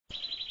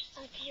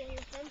wrong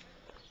with them.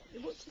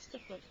 What's this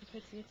stuff like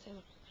compared to your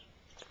tail?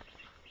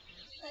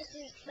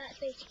 That's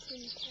basically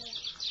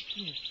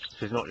Nutella.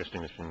 She's not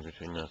distinguishing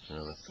between that and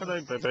another.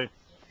 Hello, baby.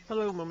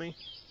 Hello, mummy.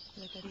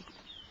 Hello, Daddy.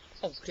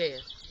 Oh dear.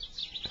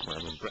 I'm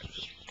having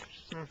breakfast.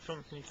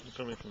 Something needs to be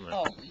coming from there.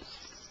 Oh.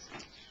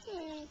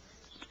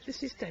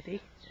 This is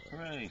Daddy.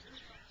 Hooray.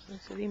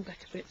 Let's lean back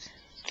a bit.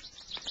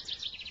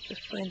 The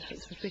friend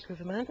that's a bigger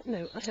of a man.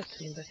 No, I have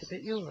to lean back a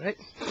bit. You're right.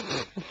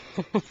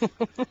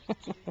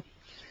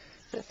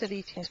 That's Daddy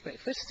eating his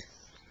breakfast.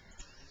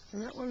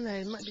 And that one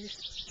there might be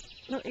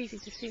just not easy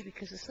to see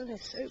because the sun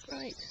is so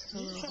bright.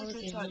 They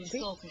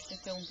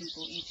film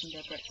people eating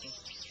their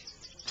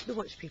breakfast. The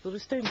watch people, the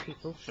stone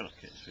people. Shark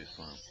kids for your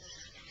smile.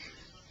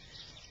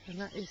 And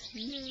that is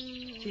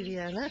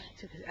Juliana. It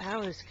took us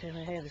hours to comb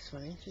her hair this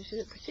morning, so she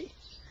looked pretty.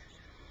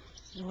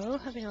 And we're all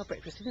having our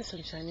breakfast in the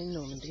sunshine in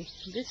Normandy.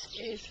 This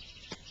is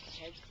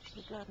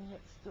the garden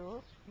next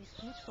door. This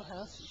beautiful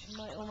house, which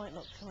might or might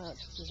not come out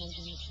because there's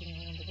something missing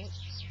around a bit.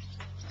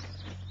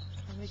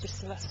 And we're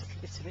just the last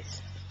little bit of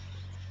it.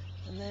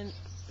 And then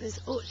there's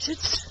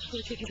orchards,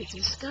 we're taking a bit to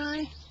the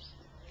sky.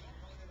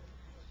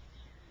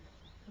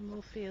 And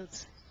more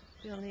fields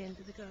beyond the end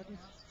of the garden.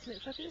 Isn't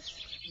it fabulous?